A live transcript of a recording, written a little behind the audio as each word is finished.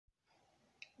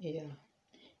Yeah.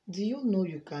 Do you know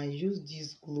you can use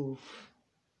this glove?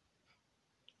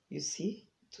 You see,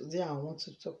 today I want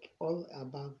to talk all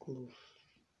about glove.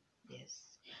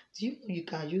 Yes. Do you know you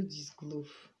can use this glove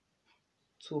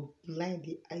to blind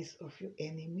the eyes of your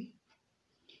enemy?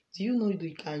 Do you know that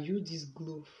you can use this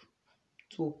glove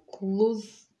to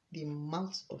close the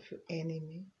mouth of your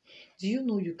enemy? Do you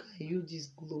know you can use this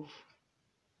glove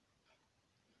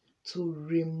to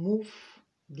remove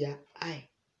their eye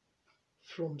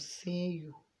from seeing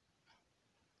you?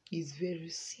 It's very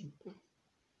simple.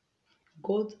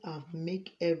 God have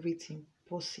make everything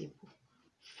possible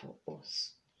for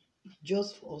us,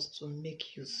 just for us to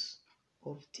make use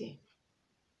of them.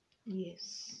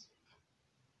 Yes.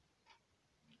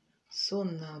 So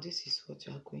now this is what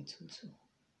you are going to do.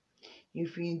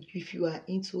 If you are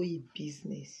into a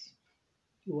business,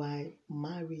 you are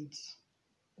married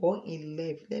or in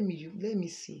love, let me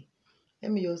see.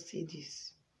 Let me just say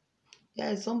this.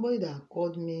 There is somebody that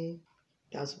called me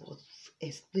that was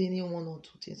explaining one or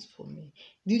two things for me.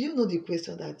 Did you know the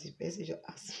question that the person just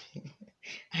asked me?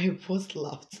 I first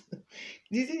laughed.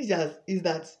 This is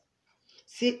that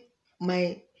say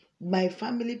my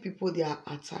family people they are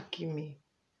attacking me.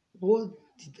 What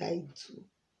did I do?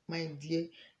 My dear,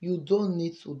 you don't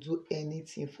need to do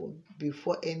anything for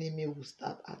before enemy will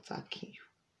start attacking you.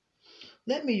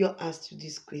 Let me just ask you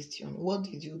this question. What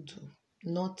did you do?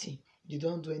 Nothing. You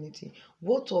don't do anything.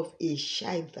 What of a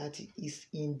child that is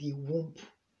in the womb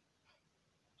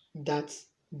that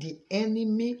the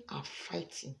enemy are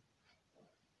fighting?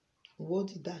 What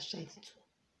did that child do?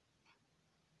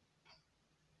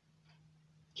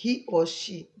 He or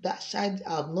she, that child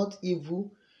have not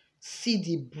even see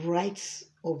the bright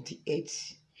of the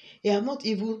earth. They have not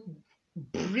even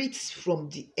breathed from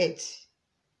the earth.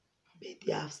 But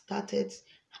they have started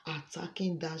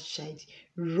attacking that child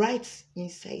right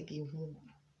inside the womb.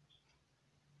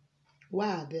 Why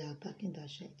are they attacking that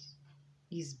child?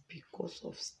 It's because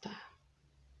of star.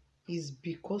 It's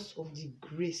because of the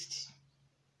grace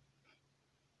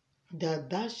that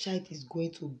that child is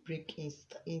going to break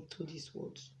into this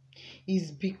world.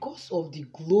 It's because of the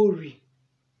glory.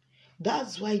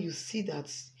 That's why you see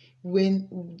that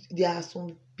when there are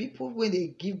some people when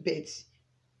they give birth,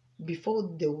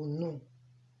 before they will know,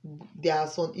 there are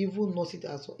some evil nurses,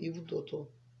 there are some evil doctor,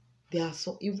 there are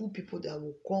some evil people that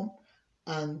will come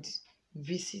and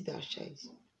visit that child.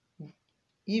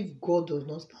 If God does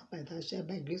not stand by that child,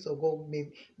 by grace of God, may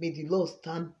the Lord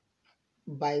stand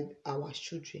by our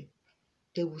children.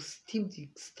 They will steal the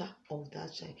star of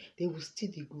that child. They will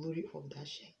steal the glory of that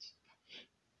child.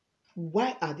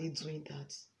 Why are they doing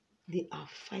that? They are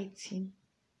fighting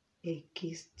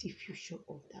against the future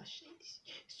of that child.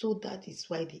 So that is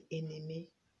why the enemy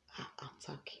are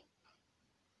attacking.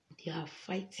 They are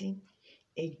fighting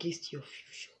against your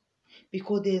future.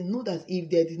 Because they know that if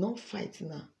they did not fight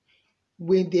now,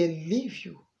 when they leave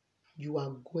you, you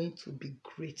are going to be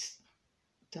great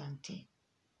than them.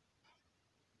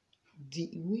 The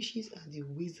witches and the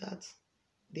wizards,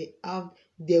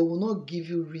 they will not give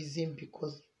you reason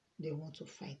because they want to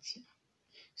fight you.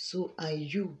 So and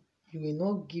you will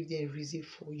not give them reason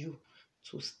for you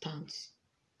to stand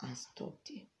and stop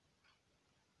them.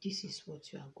 This is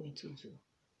what you are going to do.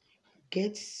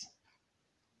 Get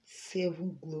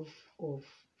 7 glove of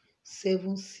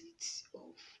 7 seeds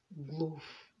of glove.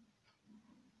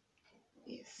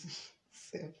 Yes,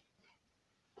 7.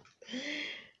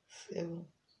 7.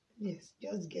 Yes,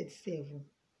 just get 7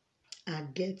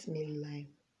 and get me lime.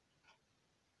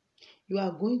 You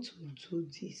are going to do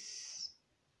this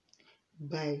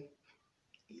by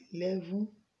 11,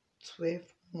 12,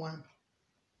 1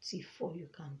 till 4. You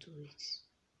can do it.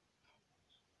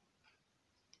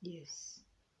 Yes.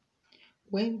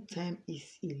 When time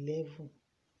is 11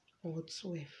 or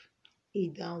 12,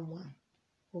 either 1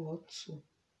 or 2,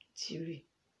 3,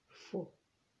 4,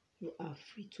 you are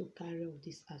free to carry out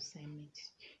this assignment.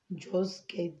 Just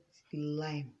get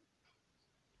lime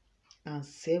and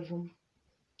 7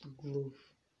 glove.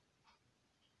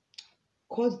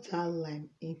 Cut that lime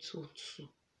into 2.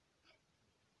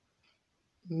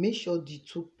 Make sure the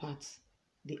 2 parts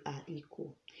they are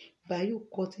equal. By you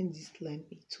cutting this lime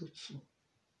into 2,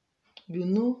 you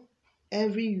know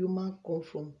every human come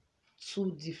from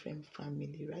 2 different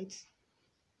family, right?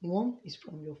 One is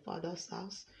from your father's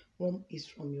house, one is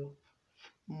from your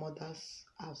mother's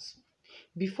house.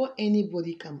 Before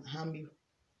anybody can harm you,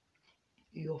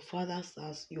 your father's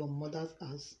house, your mother's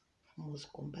house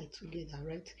must combine together,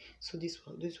 right? So this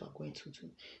we're going to do.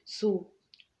 So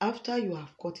after you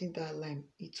have cutting that lime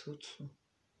into 2,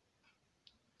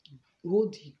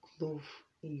 hold the glove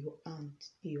in your hand,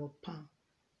 in your palm,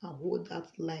 and hold that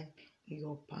lime in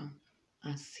your palm.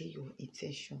 and say your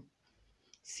intention.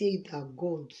 Say that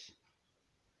God,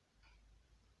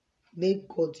 let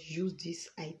God use this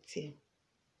item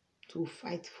to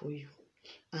fight for you,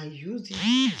 and use it.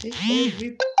 Make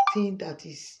everything that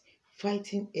is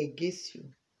fighting against you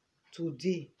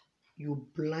today, you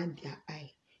blind their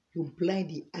eye. You blind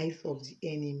the eyes of the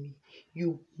enemy.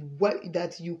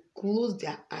 That you close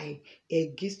their eye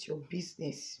against your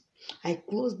business. I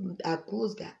close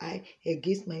their eye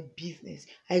against my business.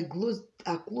 I close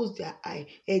their eye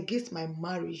against my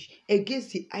marriage,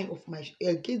 against the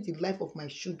life of my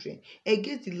children,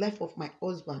 against the life of my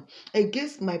husband,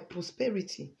 against my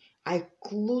prosperity. I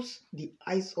close the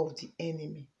eyes of the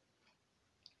enemy.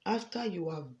 After you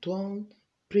have done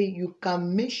pray, you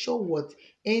can make sure what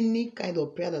any kind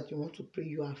of prayer that you want to pray,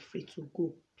 you are free to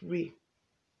go pray.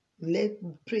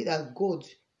 Pray that God,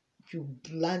 you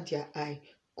blind their eye,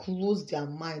 close their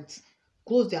minds,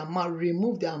 close their mouth,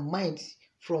 remove their minds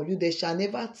from you. They shall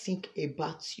never think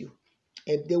about you.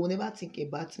 They will never think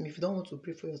about me. If you don't want to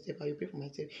pray for yourself, I will pray for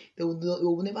myself. They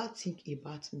will never think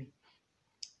about me.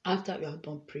 After you are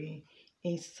done praying,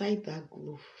 inside that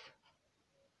glove,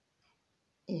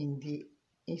 inside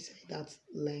that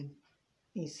line,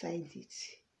 inside it,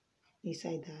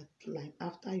 inside that line,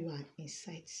 after you are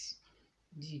inside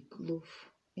the glove,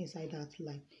 inside that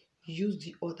line, use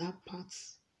the other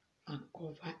parts and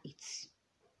cover it.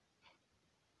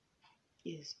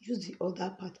 Yes, use the other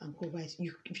part and cover it.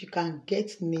 If you can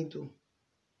get needle,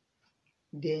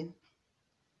 then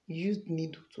use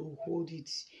needle to hold it.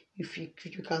 If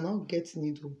you cannot get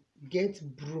needle, get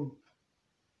broom.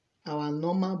 Our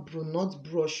normal broom, not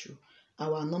brush.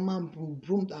 Our normal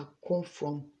broom that come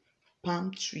from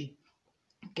palm tree.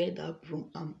 Get that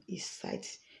broom and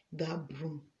incite that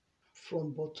broom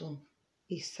from bottom.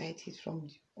 Incite it from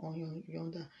on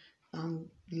yonder, and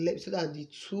so that the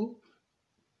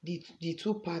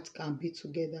two parts can be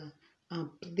together,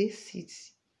 and place it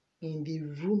in the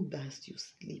room that you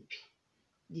sleep,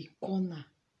 the corner,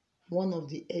 one of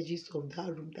the edges of that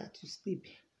room that you sleep.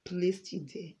 Place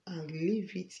it there and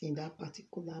leave it in that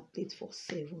particular place for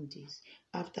 7 days.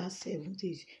 After 7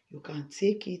 days, you can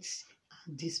take it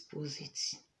and dispose it,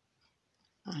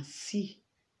 and see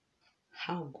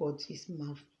how God is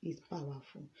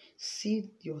powerful.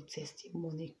 See your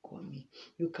testimony coming.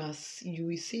 You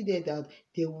will see there that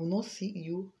they will not see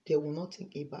you, they will not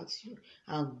think about you.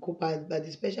 And go by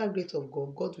the special grace of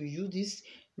God, God will use this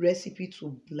recipe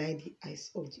to blind the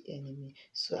eyes of the enemy.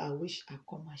 So I wish I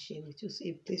come and share with you. So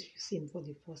please, if you see me for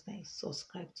the first time,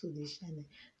 subscribe to this channel,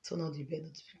 turn on the bell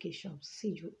notification.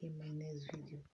 See you in my next video.